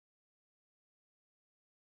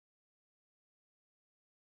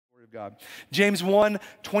Word of God. James 1,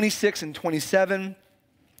 26 and 27.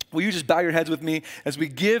 Will you just bow your heads with me as we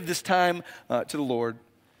give this time to the Lord?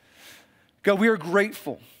 God, we are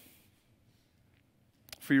grateful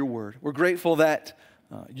for your word. We're grateful that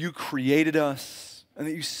you created us and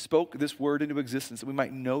that you spoke this word into existence, that we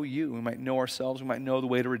might know you, we might know ourselves, we might know the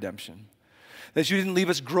way to redemption. That you didn't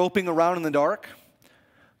leave us groping around in the dark.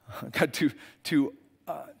 God,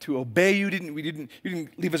 to obey you, you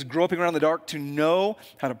didn't leave us groping around in the dark to know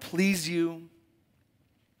how to please you.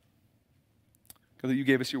 God, that you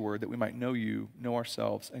gave us your word that we might know you, know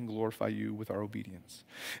ourselves, and glorify you with our obedience.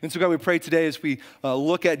 And so, God, we pray today as we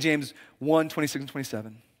look at James 1, 26 and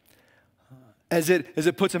 27, as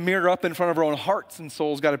it puts a mirror up in front of our own hearts and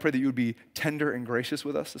souls, God, I pray that you would be tender and gracious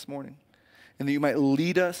with us this morning, and that you might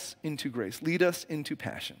lead us into grace, lead us into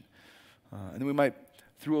passion, and that we might,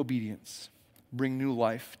 through obedience, bring new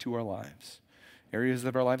life to our lives. Areas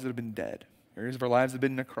of our lives that have been dead, areas of our lives that have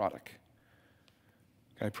been necrotic.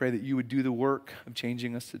 God, I pray that you would do the work of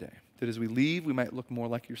changing us today, that as we leave, we might look more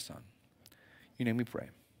like your Son. In your name we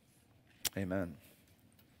pray. Amen.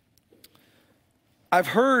 I've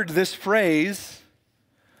heard this phrase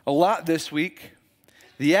a lot this week: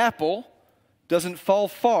 the apple doesn't fall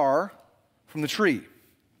far from the tree.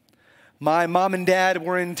 My mom and dad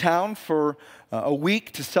were in town for a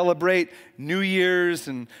week to celebrate New Year's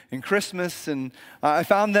and Christmas, and I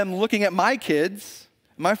found them looking at my kids,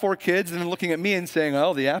 my 4 kids, and then looking at me and saying,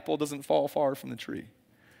 oh, the apple doesn't fall far from the tree.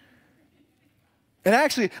 And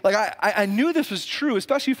actually, I knew this was true,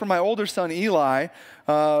 especially for my older son, Eli,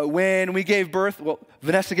 when we gave birth. Well,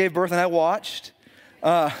 Vanessa gave birth and I watched.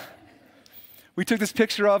 We took this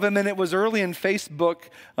picture of him, and it was early in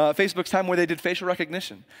Facebook's time where they did facial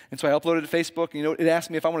recognition. And so I uploaded to Facebook, and it asked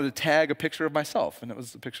me if I wanted to tag a picture of myself, and it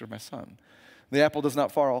was a picture of my son. The apple does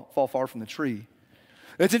not fall far from the tree.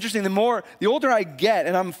 It's interesting, the older I get,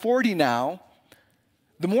 and I'm 40 now,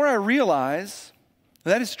 the more I realize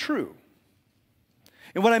that is true.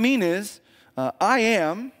 And what I mean is, I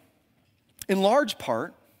am, in large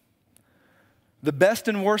part, the best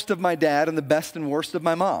and worst of my dad and the best and worst of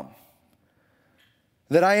my mom.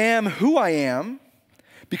 That I am who I am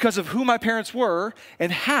because of who my parents were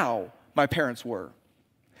and how my parents were.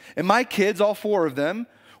 And my kids, all 4 of them,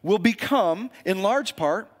 will become, in large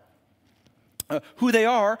part, who they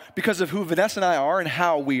are because of who Vanessa and I are and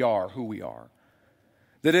how we are who we are.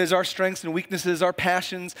 That is our strengths and weaknesses, our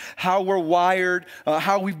passions, how we're wired,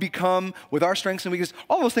 how we've become with our strengths and weaknesses.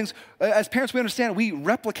 All those things, as parents, we understand, we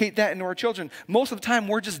replicate that into our children. Most of the time,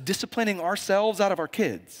 we're just disciplining ourselves out of our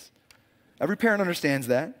kids. Every parent understands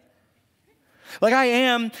that. Like, I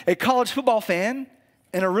am a college football fan,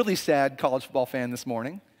 and a really sad college football fan this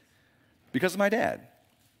morning because of my dad.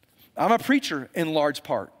 I'm a preacher in large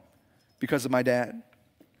part because of my dad.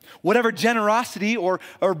 Whatever generosity or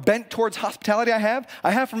bent towards hospitality I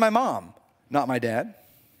have from my mom, not my dad.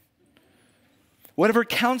 Whatever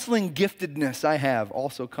counseling giftedness I have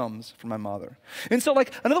also comes from my mother. And so,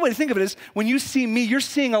 another way to think of it is, when you see me, you're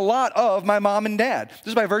seeing a lot of my mom and dad,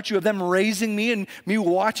 just by virtue of them raising me and me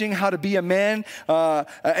watching how to be a man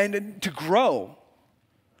and to grow.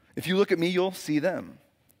 If you look at me, you'll see them.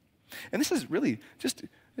 And this is really this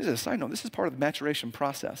is a side note. This is part of the maturation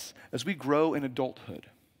process as we grow in adulthood.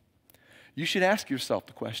 You should ask yourself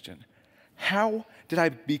the question, how did I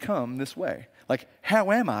become this way?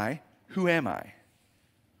 How am I? Who am I?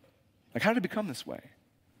 How did I become this way?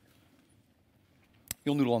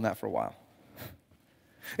 You'll noodle on that for a while.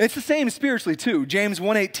 It's the same spiritually too. James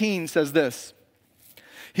 1:18 says this: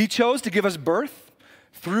 He chose to give us birth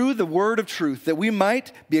through the word of truth, that we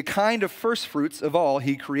might be a kind of first fruits of all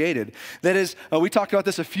he created. That is, we talked about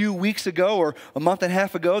this a few weeks ago or a month and a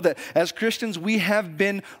half ago, that as Christians we have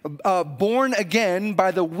been born again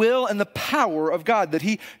by the will and the power of God, that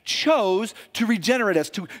he chose to regenerate us,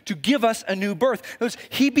 to give us a new birth. In other words,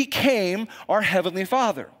 he became our Heavenly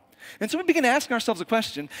Father. And so we begin asking ourselves a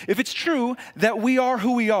question: if it's true that we are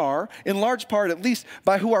who we are, in large part at least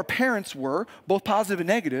by who our parents were, both positive and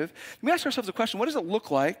negative, we ask ourselves a question: what does it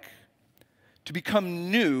look like to become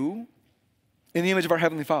new in the image of our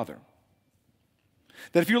Heavenly Father?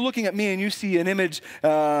 That if you're looking at me and you see an image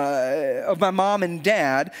of my mom and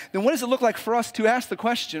dad, then what does it look like for us to ask the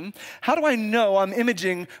question, how do I know I'm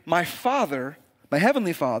imaging my Father, my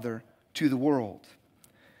Heavenly Father, to the world?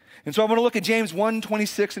 And so I want to look at James 1,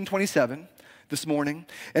 26 and 27 this morning.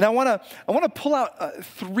 And I want to pull out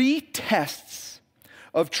 3 tests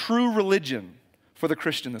of true religion for the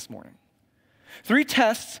Christian this morning. 3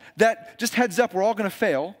 tests that, just heads up, we're all going to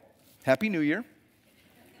fail. Happy New Year.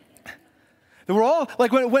 We're all,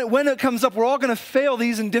 when it comes up, we're all going to fail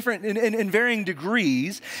these in varying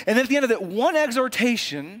degrees. And then at the end of that, one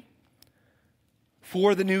exhortation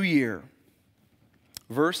for the new year.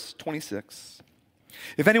 Verse 26.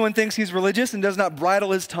 If anyone thinks he's religious and does not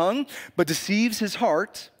bridle his tongue, but deceives his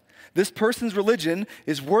heart, this person's religion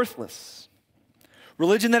is worthless.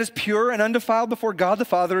 Religion that is pure and undefiled before God the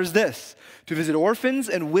Father is this: to visit orphans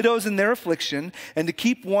and widows in their affliction, and to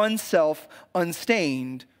keep oneself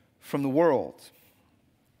unstained from the world.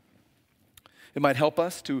 It might help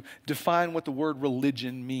us to define what the word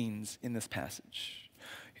religion means in this passage.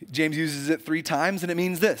 James uses it 3 times, and it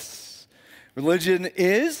means this: religion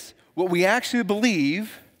is what we actually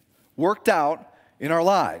believe worked out in our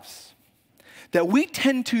lives. That we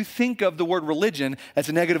tend to think of the word religion as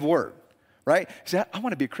a negative word, right? Say, I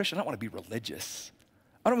want to be a Christian, I don't want to be religious.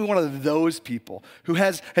 I don't want to be one of those people who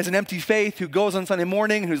has an empty faith, who goes on Sunday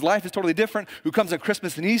morning, whose life is totally different, who comes on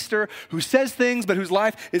Christmas and Easter, who says things, but whose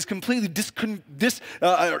life is completely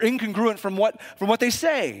incongruent from what they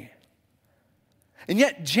say. And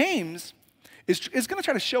yet James is going to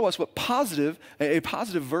try to show us what a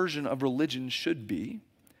positive version of religion should be,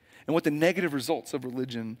 and what the negative results of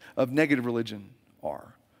negative religion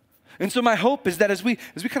are. And so my hope is that as we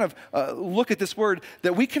kind of look at this word,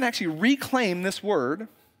 that we can actually reclaim this word,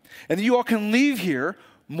 and that you all can leave here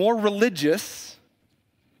more religious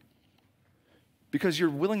because you're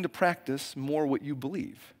willing to practice more what you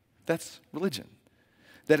believe. That's religion.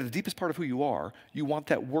 That at the deepest part of who you are, you want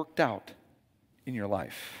that worked out in your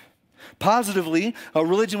life. Positively,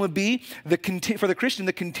 religion would be, for the Christian,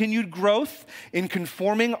 the continued growth in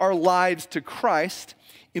conforming our lives to Christ,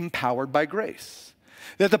 empowered by grace.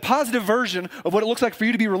 That the positive version of what it looks like for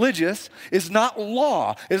you to be religious is not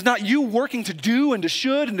law. It's not you working to do and to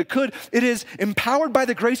should and to could. It is empowered by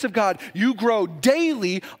the grace of God. You grow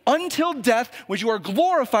daily until death, when you are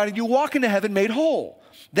glorified and you walk into heaven made whole.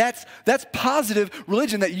 That's positive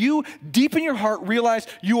religion, that you deep in your heart realize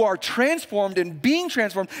you are transformed and being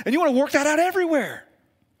transformed, and you want to work that out everywhere.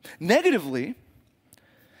 Negatively,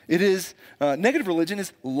 negative religion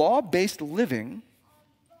is law-based living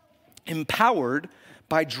empowered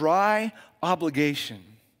by dry obligation.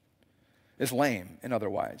 It's lame and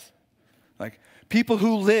otherwise. Like, people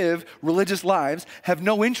who live religious lives have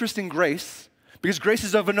no interest in grace, because grace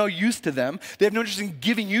is of no use to them. They have no interest in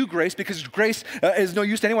giving you grace, because grace is no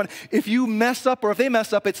use to anyone. If you mess up, or if they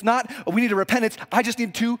mess up, it's not, we need to repent. It's, I just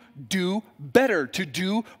need to do better, to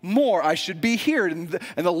do more. I should be here, and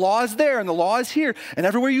the law is there, and the law is here. And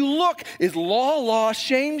everywhere you look is law,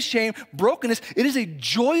 shame, brokenness. It is a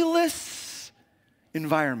joyless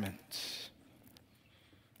environment.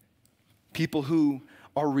 People who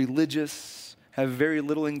are religious have very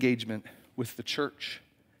little engagement with the church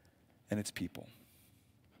and its people.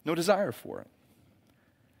 No desire for it.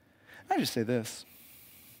 I just say this: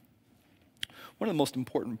 one of the most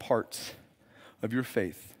important parts of your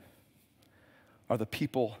faith are the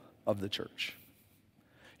people of the church.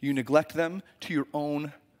 You neglect them to your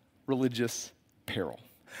own religious peril.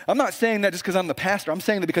 I'm not saying that just because I'm the pastor. I'm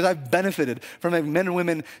saying that because I've benefited from having men and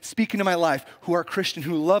women speak into my life who are Christian,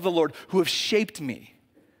 who love the Lord, who have shaped me.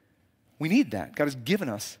 We need that. God has given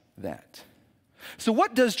us that. So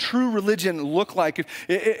what does true religion look like?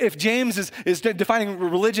 If James is defining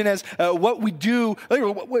religion as what we do,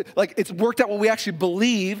 like it's worked out what we actually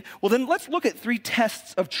believe, well then let's look at 3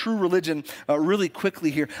 tests of true religion really quickly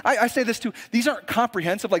here. I say this too, these aren't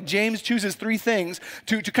comprehensive. Like James chooses 3 things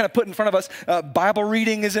to kind of put in front of us. Bible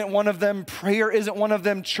reading isn't one of them. Prayer isn't one of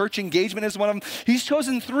them. Church engagement is one of them. He's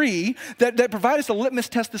chosen 3 that provide us a litmus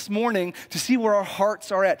test this morning to see where our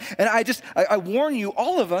hearts are at. And I warn you,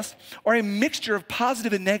 all of us are a mixture of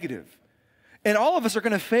positive and negative. And all of us are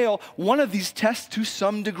going to fail one of these tests to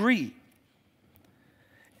some degree.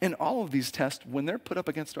 And all of these tests, when they're put up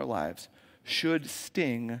against our lives, should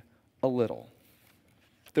sting a little.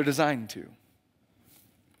 They're designed to.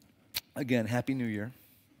 Again, Happy New Year.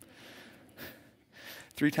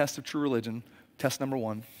 3 tests of true religion. Test number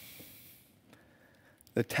 1,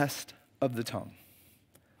 the test of the tongue.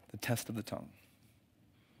 The test of the tongue.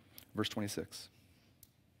 Verse 26.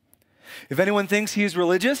 If anyone thinks he is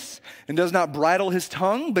religious and does not bridle his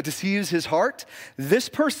tongue but deceives his heart, this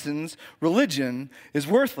person's religion is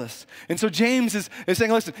worthless. And so James is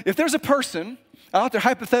saying, listen, if there's a person out there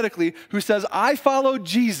hypothetically who says, I follow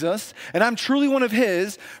Jesus and I'm truly one of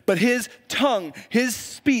his, but his tongue, his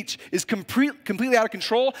speech is completely out of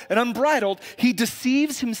control and unbridled, he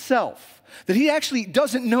deceives himself, that he actually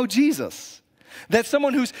doesn't know Jesus. That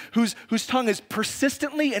someone whose tongue is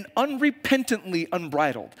persistently and unrepentantly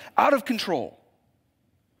unbridled, out of control,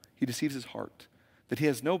 he deceives his heart, that he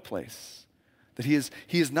has no place, that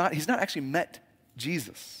he's not actually met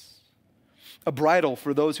Jesus. A bridle,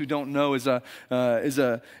 for those who don't know, is a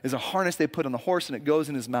harness they put on the horse, and it goes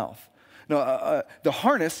in his mouth. No, the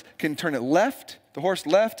harness can turn it left, the horse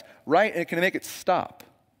left, right, and it can make it stop.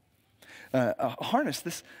 A harness,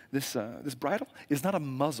 this bridle, is not a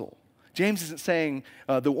muzzle. James isn't saying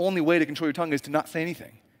the only way to control your tongue is to not say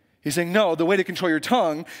anything. He's saying, no, the way to control your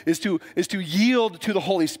tongue is to yield to the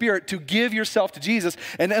Holy Spirit, to give yourself to Jesus,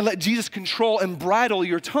 and let Jesus control and bridle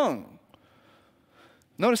your tongue.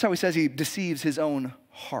 Notice how he says he deceives his own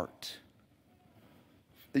heart.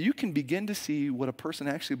 That you can begin to see what a person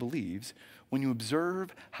actually believes when you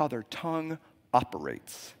observe how their tongue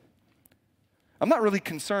operates. I'm not really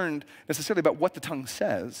concerned necessarily about what the tongue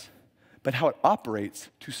says, but how it operates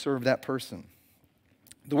to serve that person.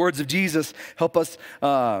 The words of Jesus help us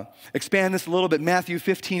expand this a little bit. Matthew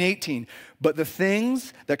 15:18. But the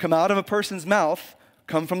things that come out of a person's mouth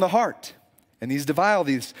come from the heart, and these defile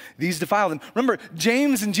them. Remember,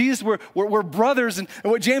 James and Jesus were brothers, and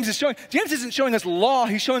what James is showing, James isn't showing us law,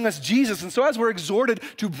 he's showing us Jesus. And so as we're exhorted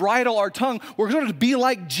to bridle our tongue, we're exhorted to be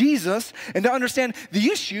like Jesus and to understand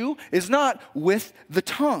the issue is not with the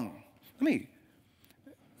tongue.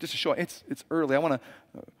 Just to show, it's early, I want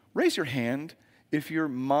to raise your hand if your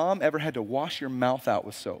mom ever had to wash your mouth out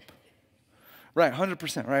with soap. Right,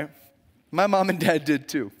 100%, right? My mom and dad did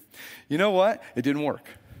too. You know what? It didn't work.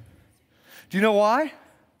 Do you know why?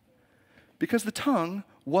 Because the tongue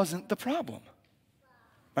wasn't the problem.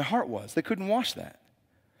 My heart was. They couldn't wash that.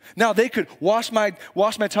 Now, they could wash my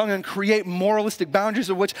tongue and create moralistic boundaries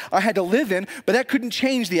of which I had to live in, but that couldn't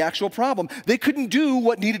change the actual problem. They couldn't do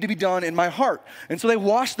what needed to be done in my heart. And so they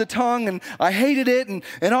washed the tongue, and I hated it,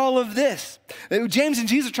 and all of this. What James and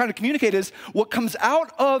Jesus are trying to communicate is what comes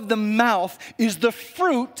out of the mouth is the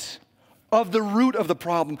fruit of the root of the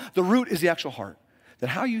problem. The root is the actual heart. That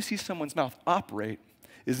how you see someone's mouth operate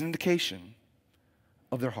is an indication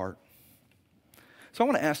of their heart. So I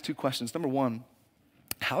want to ask two questions. Number one,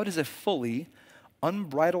 how does a fully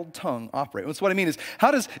unbridled tongue operate? And so what I mean is,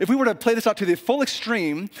 if we were to play this out to the full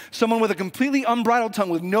extreme, someone with a completely unbridled tongue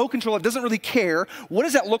with no control, it doesn't really care, what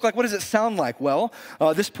does that look like? What does it sound like? Well,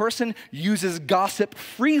 this person uses gossip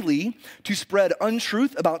freely to spread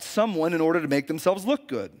untruth about someone in order to make themselves look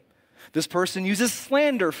good. This person uses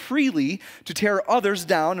slander freely to tear others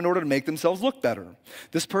down in order to make themselves look better.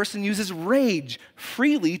 This person uses rage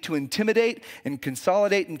freely to intimidate and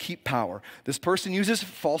consolidate and keep power. This person uses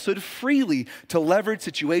falsehood freely to leverage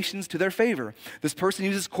situations to their favor. This person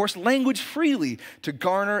uses coarse language freely to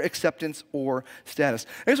garner acceptance or status.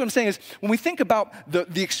 Here's what I'm saying is, when we think about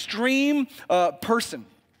the extreme person,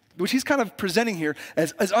 which he's kind of presenting here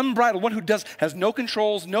as unbridled, one who has no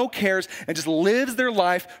controls, no cares, and just lives their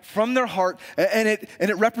life from their heart, and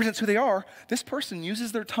it represents who they are. This person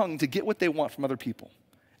uses their tongue to get what they want from other people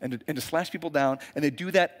and to slash people down, and they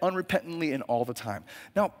do that unrepentantly and all the time.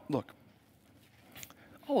 Now, look,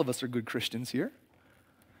 all of us are good Christians here.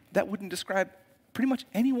 That wouldn't describe pretty much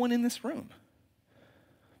anyone in this room.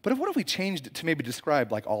 But what if we changed it to maybe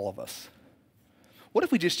describe like all of us? What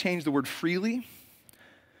if we just changed the word freely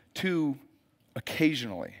to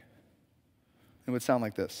occasionally? It would sound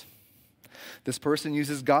like this. This person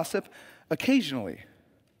uses gossip occasionally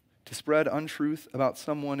to spread untruth about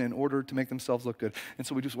someone in order to make themselves look good. And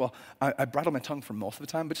so we just, I bridle my tongue for most of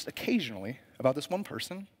the time, but just occasionally about this one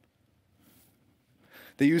person.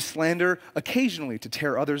 They use slander occasionally to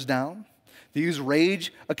tear others down. They use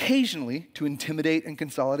rage occasionally to intimidate and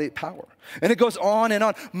consolidate power. And it goes on and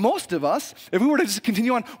on. Most of us, if we were to just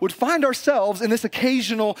continue on, would find ourselves in this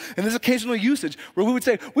occasional usage where we would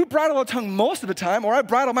say, we bridle our tongue most of the time, or I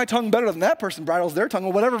bridle my tongue better than that person bridles their tongue,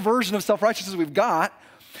 or whatever version of self-righteousness we've got.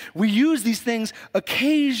 We use these things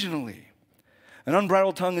occasionally. An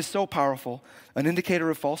unbridled tongue is so powerful, an indicator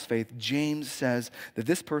of false faith. James says that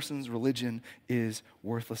this person's religion is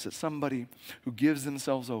worthless. It's somebody who gives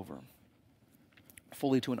themselves over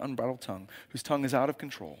fully to an unbridled tongue, whose tongue is out of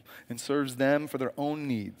control and serves them for their own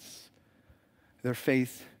needs. Their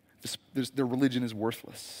faith, their religion is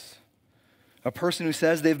worthless. A person who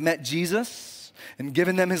says they've met Jesus and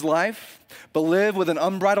given them his life, but live with an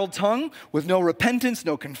unbridled tongue, with no repentance,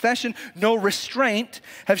 no confession, no restraint,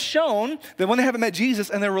 have shown that when they haven't met Jesus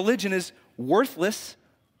and their religion is worthless,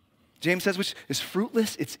 James says, which is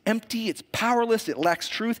fruitless, it's empty, it's powerless, it lacks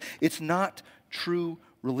truth, it's not true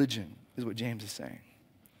religion, is what James is saying.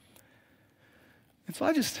 And so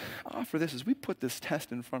I just offer this as we put this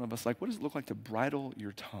test in front of us, like, what does it look like to bridle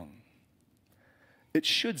your tongue? It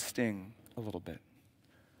should sting a little bit.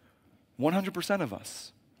 100% of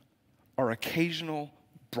us are occasional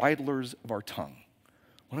bridlers of our tongue.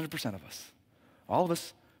 100% of us. All of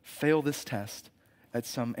us fail this test at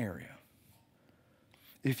some area.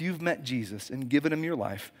 If you've met Jesus and given him your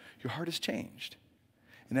life, your heart has changed.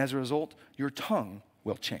 And as a result, your tongue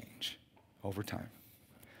will change. over time.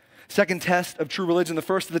 Second test of true religion, the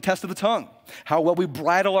first is the test of the tongue. How well we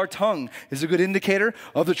bridle our tongue is a good indicator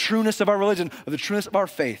of the trueness of our religion, of the trueness of our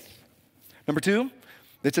faith. Number two,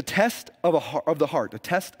 it's a test of the heart, a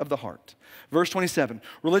test of the heart. Verse 27,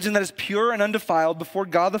 religion that is pure and undefiled before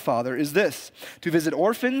God the Father is this, to visit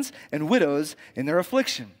orphans and widows in their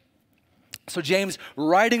affliction. So James,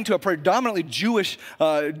 writing to a predominantly Jewish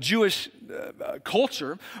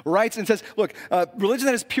culture, writes and says, look, religion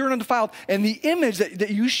that is pure and undefiled, and the image that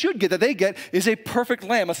you should get, that they get, is a perfect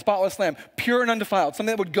lamb, a spotless lamb, pure and undefiled,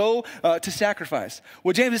 something that would go to sacrifice.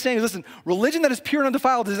 What James is saying is, listen, religion that is pure and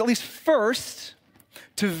undefiled is at least first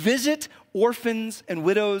to visit orphans and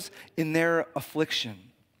widows in their affliction.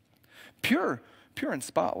 Pure and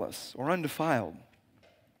spotless or undefiled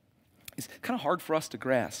is kind of hard for us to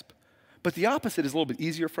grasp. But the opposite is a little bit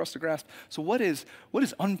easier for us to grasp. So what is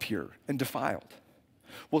unpure and defiled?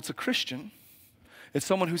 Well, it's a Christian. It's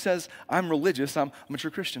someone who says, I'm religious, I'm a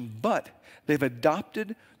true Christian, but they've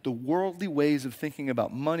adopted the worldly ways of thinking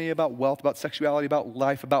about money, about wealth, about sexuality, about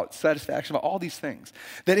life, about satisfaction, about all these things.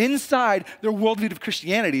 That inside their worldview of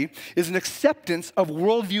Christianity is an acceptance of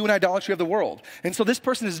worldview and idolatry of the world. And so this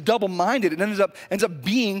person is double-minded and ends up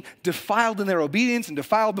being defiled in their obedience and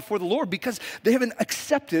defiled before the Lord because they haven't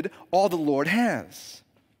accepted all the Lord has.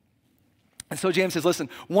 And so James says, listen,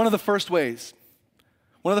 one of the first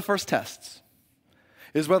tests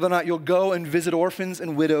is whether or not you'll go and visit orphans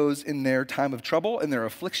and widows in their time of trouble, in their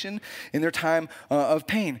affliction, in their time of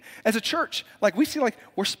pain. As a church, we see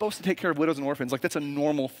we're supposed to take care of widows and orphans, that's a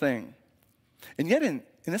normal thing. And yet in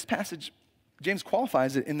this passage, James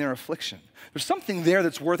qualifies it in their affliction. There's something there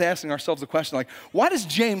that's worth asking ourselves the question, why does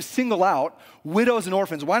James single out widows and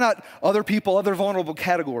orphans? Why not other people, other vulnerable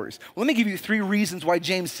categories? Well, let me give you 3 reasons why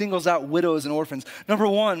James singles out widows and orphans. Number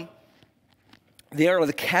 1, they are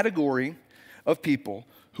the category of people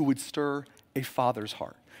who would stir a father's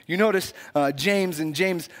heart. You notice James in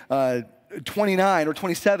James 29 or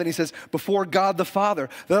 27, he says, before God the Father,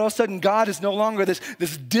 that all of a sudden God is no longer this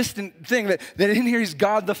distant thing, that in here he's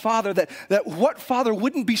God the Father, that what father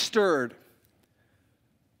wouldn't be stirred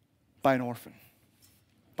by an orphan,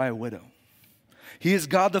 by a widow? He is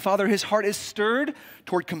God the Father. His heart is stirred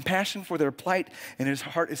toward compassion for their plight, and his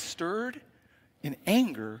heart is stirred in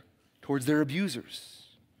anger towards their abusers.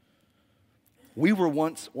 We were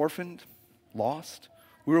once orphaned, lost.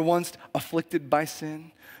 We were once afflicted by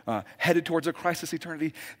sin, headed towards a crisis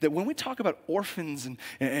eternity. That when we talk about orphans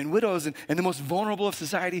and widows and the most vulnerable of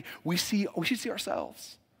society, we should see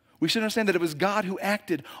ourselves. We should understand that it was God who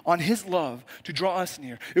acted on his love to draw us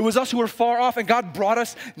near. It was us who were far off, and God brought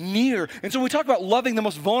us near. And so when we talk about loving the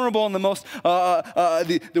most vulnerable and the most,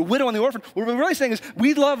 the widow and the orphan, what we're really saying is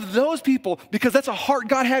we love those people because that's a heart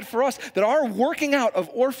God had for us, that our working out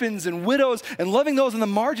of orphans and widows and loving those in the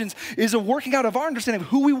margins is a working out of our understanding of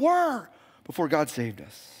who we were before God saved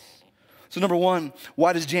us. So number 1,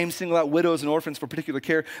 why does James single out widows and orphans for particular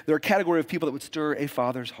care? They're a category of people that would stir a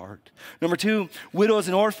father's heart. Number 2, widows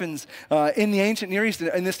and orphans in the ancient Near East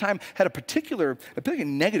in this time had a particular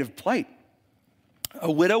negative plight. A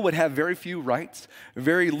widow would have very few rights,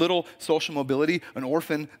 very little social mobility, an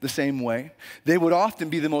orphan the same way. They would often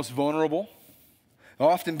be the most vulnerable,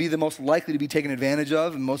 often be the most likely to be taken advantage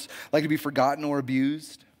of, and most likely to be forgotten or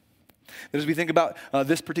abused. And as we think about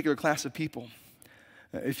this particular class of people,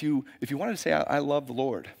 if you wanted to say, I love the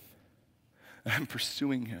Lord, I'm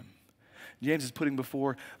pursuing him, James is putting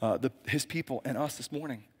before his people and us this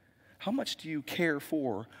morning, how much do you care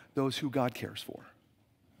for those who God cares for?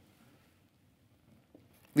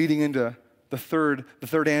 Leading into the third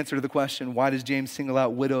answer to the question, why does James single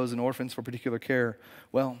out widows and orphans for particular care?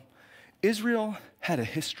 Well, Israel had a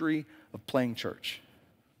history of playing church.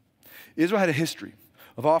 Israel had a history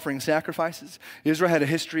of offering sacrifices. Israel had a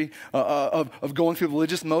history of going through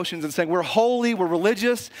religious motions and saying, we're holy, we're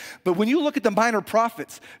religious. But when you look at the minor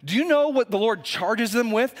prophets, do you know what the Lord charges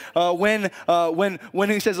them with when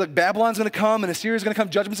he says, look, Babylon's going to come and Assyria's going to come,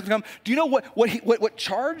 judgment's going to come? Do you know what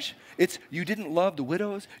charge? It's you didn't love the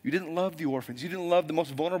widows, you didn't love the orphans, you didn't love the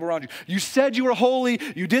most vulnerable around you. You said you were holy,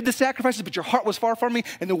 you did the sacrifices, but your heart was far from me.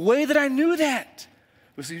 And the way that I knew that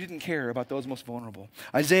was you didn't care about those most vulnerable.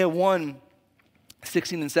 Isaiah 1,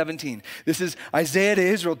 16 and 17. This is Isaiah to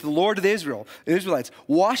Israel, to the Lord of the Israelites.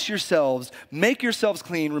 Wash yourselves, make yourselves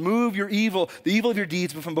clean, remove the evil of your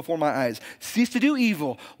deeds from before my eyes. Cease to do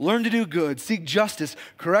evil, learn to do good, seek justice,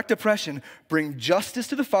 correct oppression, bring justice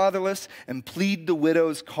to the fatherless, and plead the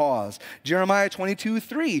widow's cause. Jeremiah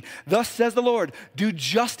 22:3. Thus says the Lord, do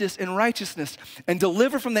justice and righteousness, and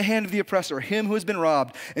deliver from the hand of the oppressor him who has been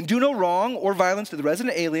robbed, and do no wrong or violence to the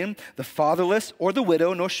resident alien, the fatherless, or the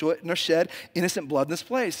widow, nor shed innocent blood in this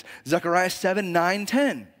place. Zechariah 7, 9,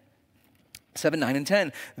 10. 7, 9, and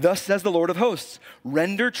 10. Thus says the Lord of hosts,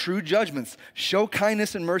 render true judgments, show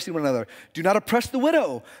kindness and mercy to one another. Do not oppress the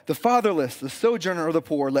widow, the fatherless, the sojourner, or the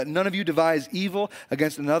poor. Let none of you devise evil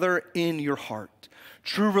against another in your heart.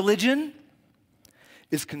 True religion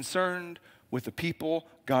is concerned with the people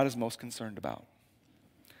God is most concerned about.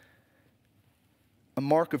 A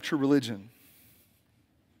mark of true religion,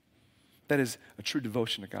 that is a true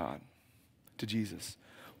devotion to God, to Jesus,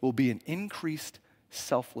 will be an increased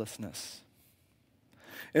selflessness.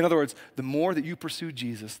 In other words, the more that you pursue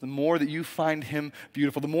Jesus, the more that you find him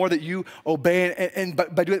beautiful, the more that you obey and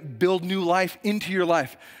by doing it, build new life into your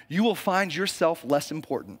life, you will find yourself less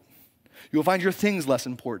important. You will find your things less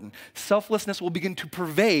important. Selflessness will begin to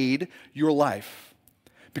pervade your life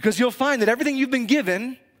because you'll find that everything you've been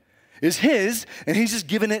given is his, and he's just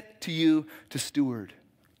given it to you to steward.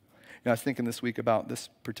 You know, I was thinking this week about this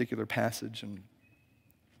particular passage, and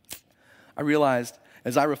I realized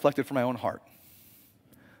as I reflected from my own heart,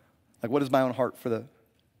 like what is my own heart for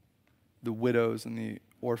the widows and the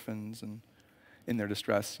orphans and in their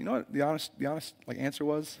distress? You know what the honest like answer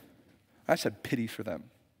was? I just had pity for them.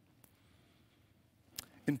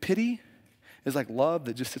 And pity is like love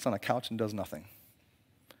that just sits on a couch and does nothing.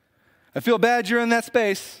 I feel bad you're in that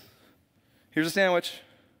space. Here's a sandwich.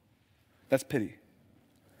 That's pity.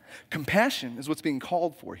 Compassion is what's being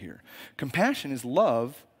called for here. Compassion is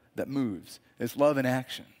love that moves. It's love in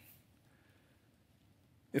action.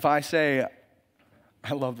 If I say,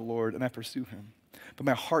 I love the Lord and I pursue him, but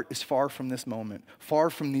my heart is far from this moment, far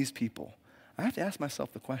from these people, I have to ask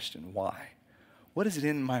myself the question, why? What is it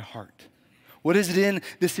in my heart? What is it in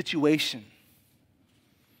this situation?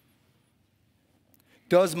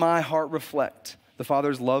 Does my heart reflect the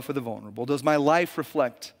Father's love for the vulnerable? Does my life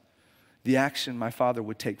reflect the action my Father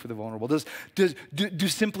would take for the vulnerable? Do I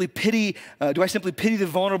simply pity the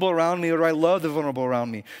vulnerable around me, or do I love the vulnerable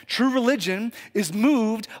around me? True religion is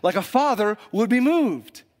moved like a father would be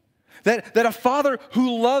moved. That a father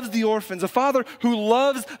who loves the orphans, a father who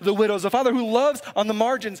loves the widows, a father who loves on the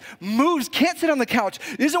margins, moves, can't sit on the couch,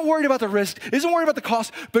 isn't worried about the risk, isn't worried about the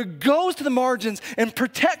cost, but goes to the margins and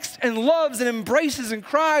protects and loves and embraces and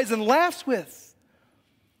cries and laughs with.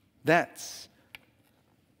 That's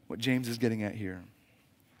what James is getting at here.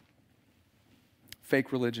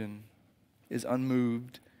 Fake religion is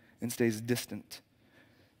unmoved and stays distant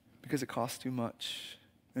because it costs too much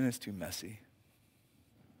and it's too messy.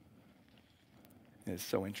 It's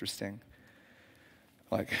so interesting.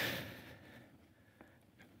 Like,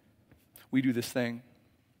 we do this thing.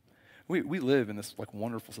 We live in this like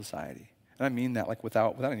wonderful society. And I mean that like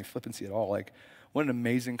without any flippancy at all. Like, what an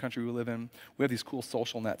amazing country we live in. We have these cool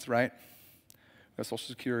social nets, right? We've got Social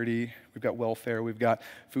Security, we've got welfare, we've got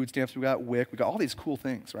food stamps, we've got WIC, we've got all these cool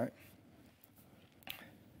things, right?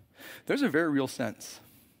 There's a very real sense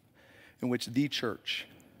in which the church,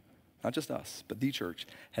 not just us, but the church,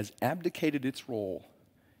 has abdicated its role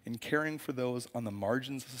in caring for those on the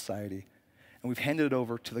margins of society, and we've handed it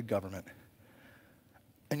over to the government.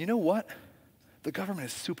 And you know what? The government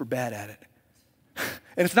is super bad at it.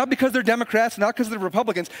 And it's not because they're Democrats, not because they're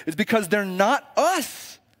Republicans, it's because they're not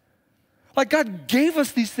us. Like, God gave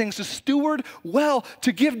us these things to steward well,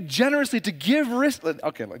 to give generously, to give risk.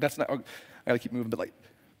 Okay, like that's not, I gotta keep moving, but like,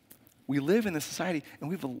 we live in this society and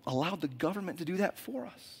we've allowed the government to do that for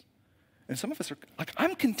us. And some of us are like,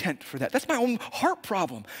 I'm content for that. That's my own heart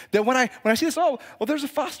problem. That when I see this, oh, well, there's a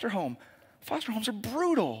foster home. Foster homes are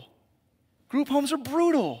brutal. Group homes are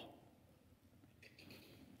brutal.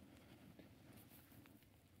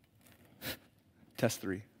 Test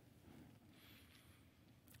 3.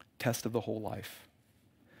 Test of the whole life.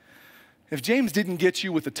 If James didn't get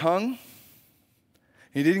you with the tongue,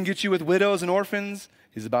 he didn't get you with widows and orphans,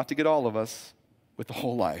 he's about to get all of us with the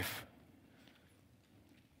whole life.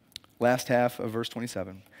 Last half of verse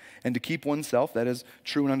 27. And to keep oneself, that is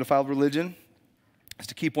true and undefiled religion, is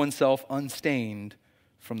to keep oneself unstained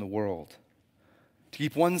from the world. To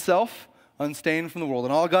keep oneself unstained from the world.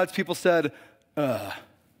 And all God's people said,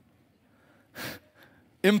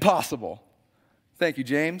 impossible. Thank you,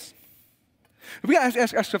 James. We have to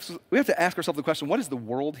ask ourselves the question, what is the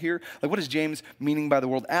world here? Like, what is James meaning by the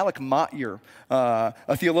world? Alec Motyer,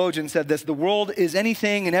 a theologian, said this: the world is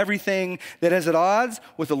anything and everything that is at odds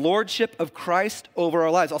with the lordship of Christ over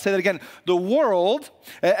our lives. I'll say that again. The world,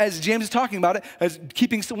 as James is talking about it, as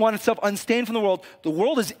keeping oneself unstained from the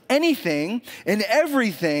world is anything and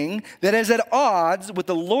everything that is at odds with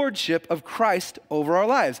the lordship of Christ over our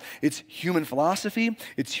lives. It's human philosophy,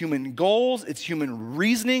 it's human goals, it's human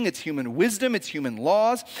reasoning, it's human wisdom, wisdom, it's human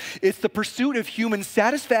laws. It's the pursuit of human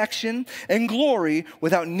satisfaction and glory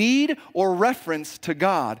without need or reference to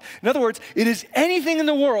God. In other words, it is anything in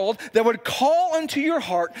the world that would call unto your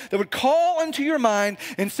heart, that would call unto your mind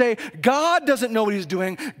and say, God doesn't know what he's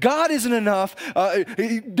doing. God isn't enough.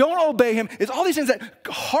 Don't obey him. It's all these things that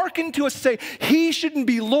hearken to us to say, he shouldn't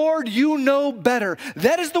be Lord, you know better.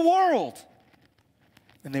 That is the world.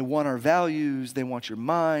 And they want our values, they want your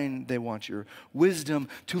mind, they want your wisdom.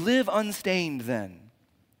 To live unstained then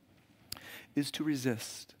is to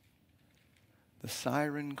resist the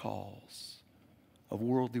siren calls of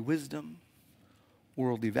worldly wisdom,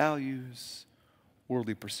 worldly values,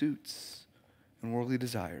 worldly pursuits, and worldly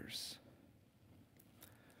desires.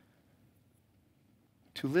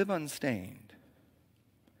 To live unstained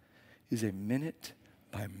is a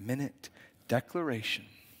minute-by-minute declaration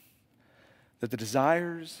that the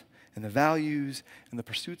desires and the values and the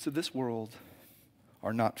pursuits of this world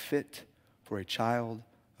are not fit for a child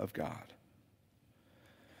of God.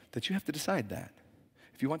 That you have to decide that.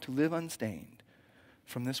 If you want to live unstained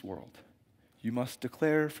from this world, you must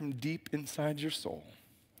declare from deep inside your soul,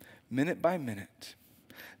 minute by minute,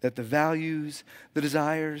 that the values, the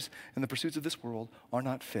desires, and the pursuits of this world are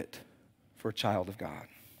not fit for a child of God.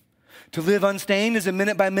 To live unstained is a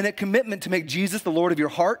minute-by-minute commitment to make Jesus the Lord of your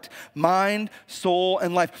heart, mind, soul,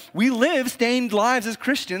 and life. We live stained lives as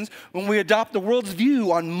Christians when we adopt the world's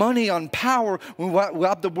view on money, on power, when we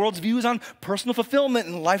adopt the world's views on personal fulfillment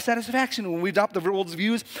and life satisfaction, when we adopt the world's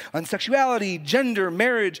views on sexuality, gender,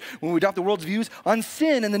 marriage, when we adopt the world's views on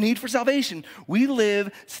sin and the need for salvation. We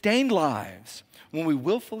live stained lives when we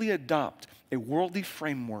willfully adopt a worldly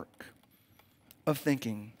framework of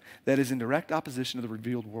thinking that is in direct opposition to the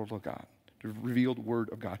revealed word of God, the revealed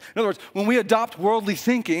word of God. In other words, when we adopt worldly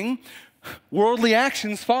thinking, worldly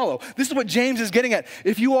actions follow. This is what James is getting at.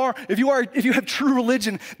 If you have true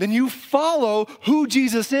religion, then you follow who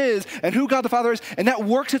Jesus is and who God the Father is, and that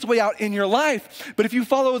works its way out in your life. But if you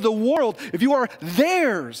follow the world, if you are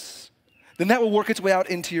theirs, then that will work its way out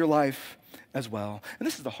into your life as well. And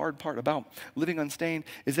this is the hard part about living unstained,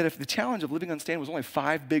 is that if the challenge of living unstained was only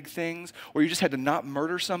 5 big things, or you just had to not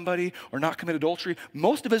murder somebody or not commit adultery,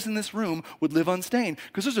 most of us in this room would live unstained,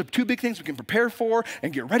 because those are 2 big things we can prepare for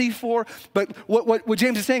and get ready for. But what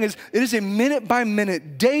James is saying is, it is a minute by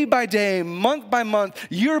minute, day by day, month by month,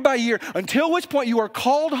 year by year, until which point you are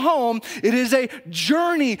called home. It is a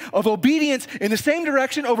journey of obedience in the same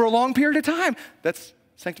direction over a long period of time. That's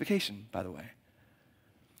sanctification, by the way.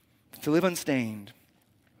 To live unstained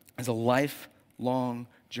is a lifelong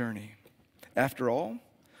journey. After all,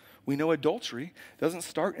 we know adultery doesn't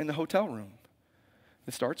start in the hotel room.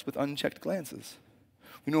 It starts with unchecked glances.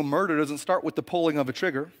 We know murder doesn't start with the pulling of a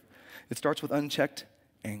trigger. It starts with unchecked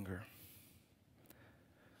anger.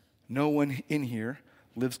 No one in here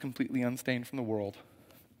lives completely unstained from the world.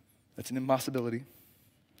 That's an impossibility.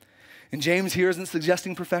 And James here isn't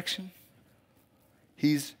suggesting perfection.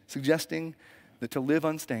 He's suggesting that to live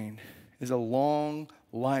unstained is a long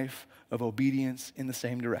life of obedience in the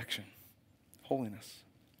same direction, holiness.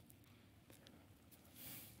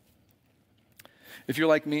 If you're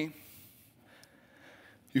like me,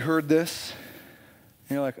 you heard this,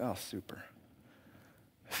 and you're like, oh, super.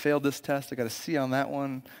 I failed this test. I got a C on that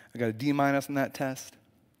one. I got a D- on that test.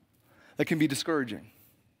 That can be discouraging.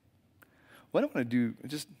 What I want to do,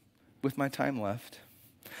 just with my time left,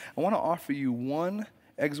 I want to offer you one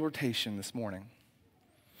exhortation this morning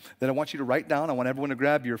that I want you to write down. I want everyone to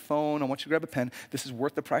grab your phone. I want you to grab a pen. This is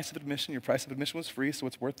worth the price of admission. Your price of admission was free, so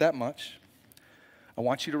it's worth that much. I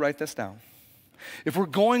want you to write this down. If we're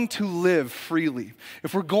going to live freely,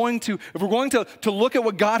 if we're going to look at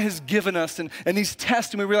what God has given us and these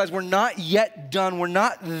tests, and we realize we're not yet done, we're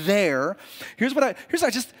not there.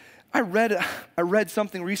 I read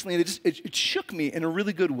something recently, and it shook me in a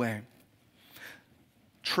really good way.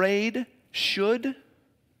 Trade should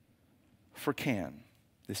for can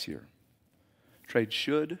this year. Trade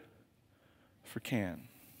should for can.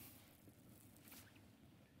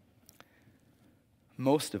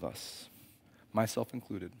 Most of us, myself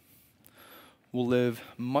included, will live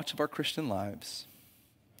much of our Christian lives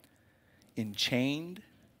enchained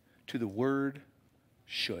to the word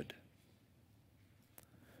should.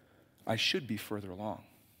 I should be further along.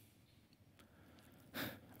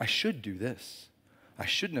 I should do this. I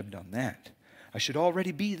shouldn't have done that. I should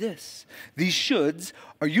already be this. These shoulds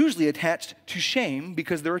are usually attached to shame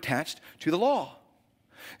because they're attached to the law.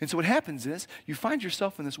 And so what happens is you find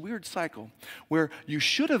yourself in this weird cycle where you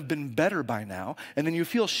should have been better by now, and then you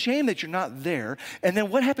feel shame that you're not there. And then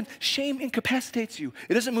what happens? Shame incapacitates you.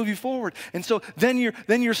 It doesn't move you forward. And so then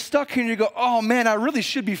you're stuck here and you go, oh man, I really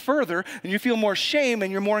should be further. And you feel more shame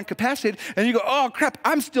and you're more incapacitated. And you go, oh crap,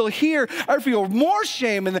 I'm still here. I feel more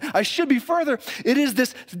shame and I should be further. It is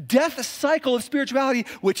this death cycle of spirituality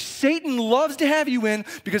which Satan loves to have you in,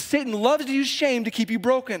 because Satan loves to use shame to keep you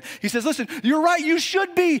broken. He says, listen, you're right, you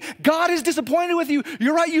should be. God is disappointed with you.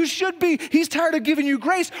 You're right, you should be. He's tired of giving you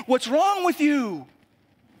grace. What's wrong with you?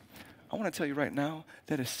 I want to tell you right now,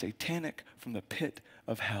 that is satanic from the pit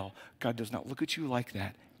of hell. God does not look at you like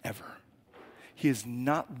that ever. He has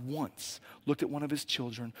not once looked at one of his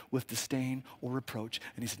children with disdain or reproach,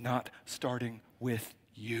 and he's not starting with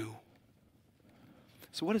you.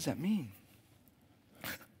 So what does that mean?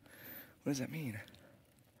 What does that mean?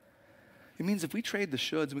 It means if we trade the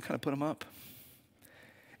shoulds and we kind of put them up,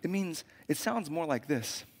 it means, it sounds more like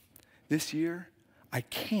this. This year, I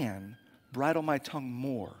can bridle my tongue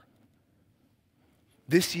more.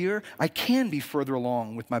 This year, I can be further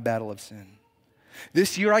along with my battle of sin.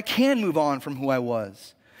 This year, I can move on from who I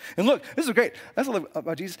was. And look, this is great. That's what I love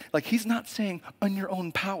about Jesus. Like, he's not saying on your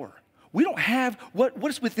own power. We don't have what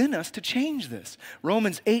is within us to change this.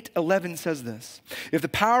 Romans 8:11 says this. If the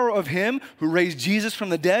power of him who raised Jesus from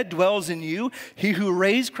the dead dwells in you, he who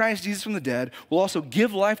raised Christ Jesus from the dead will also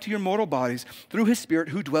give life to your mortal bodies through his Spirit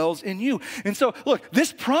who dwells in you. And so, look,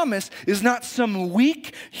 this promise is not some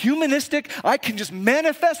weak, humanistic, I can just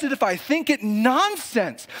manifest it if I think it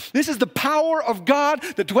nonsense. This is the power of God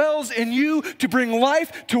that dwells in you to bring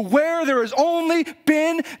life to where there has only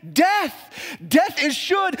been death. Death is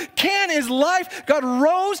should, can is life. God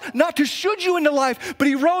rose not to should you into life, but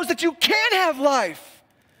he rose that you can have life.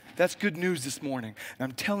 That's good news this morning. And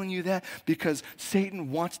I'm telling you that because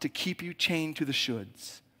Satan wants to keep you chained to the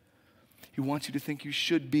shoulds. He wants you to think you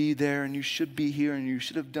should be there and you should be here and you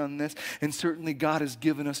should have done this. And certainly God has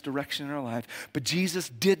given us direction in our life. But Jesus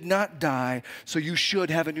did not die so you should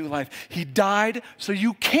have a new life. He died so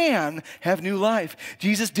you can have new life.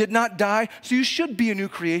 Jesus did not die so you should be a new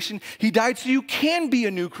creation. He died so you can be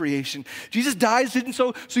a new creation. Jesus died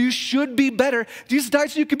so you should be better. Jesus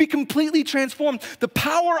died so you could be completely transformed. The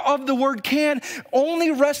power of the word can only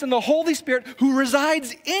rests in the Holy Spirit who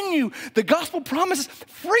resides in you. The gospel promises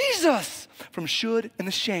frees us from should and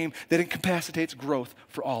the shame that incapacitates growth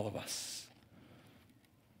for all of us.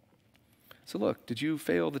 So look, did you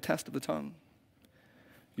fail the test of the tongue?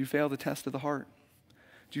 Did you fail the test of the heart?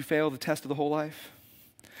 Did you fail the test of the whole life?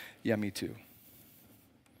 Yeah, me too.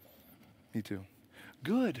 Me too.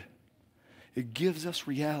 Good. It gives us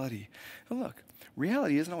reality. And look,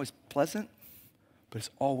 reality isn't always pleasant, but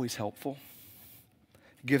it's always helpful.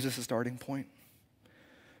 It gives us a starting point.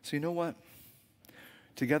 So you know what?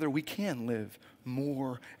 Together we can live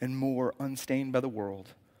more and more unstained by the world,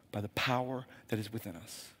 by the power that is within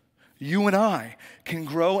us. You and I can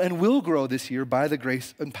grow and will grow this year by the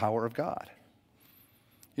grace and power of God.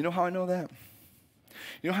 You know how I know that?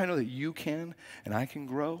 You know how I know that you can and I can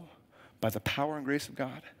grow by the power and grace of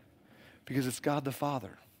God? Because it's God the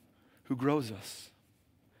Father who grows us.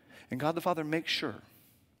 And God the Father makes sure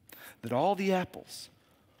that all the apples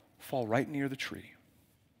fall right near the tree.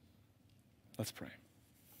 Let's pray.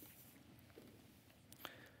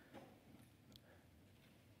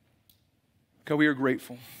 God, we are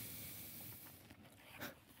grateful.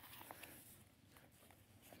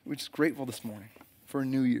 We're just grateful this morning for a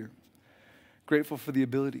new year. Grateful for the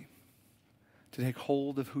ability to take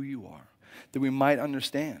hold of who you are, that we might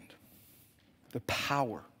understand the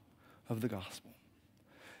power of the gospel,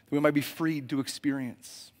 that we might be freed to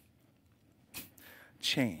experience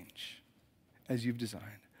change as you've designed,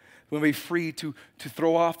 that we might be free to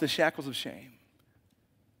throw off the shackles of shame.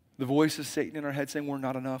 The voice of Satan in our head saying we're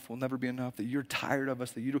not enough, we'll never be enough, that you're tired of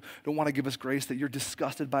us, that you don't want to give us grace, that you're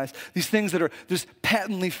disgusted by us. These things that are just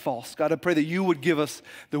patently false. God, I pray that you would give us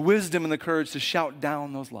the wisdom and the courage to shout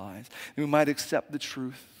down those lies, and we might accept the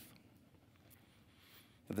truth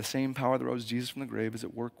that the same power that rose Jesus from the grave is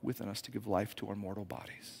at work within us to give life to our mortal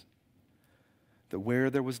bodies. That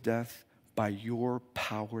where there was death, by your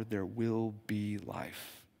power there will be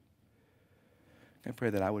life. I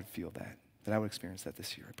pray that I would feel that I would experience that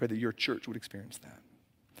this year. I pray that your church would experience that.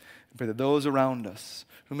 I pray that those around us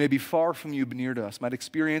who may be far from you but near to us might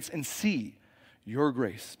experience and see your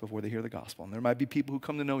grace before they hear the gospel. And there might be people who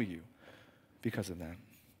come to know you because of that.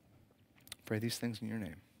 I pray these things in your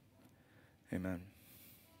name. Amen.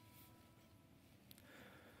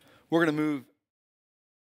 We're going to move.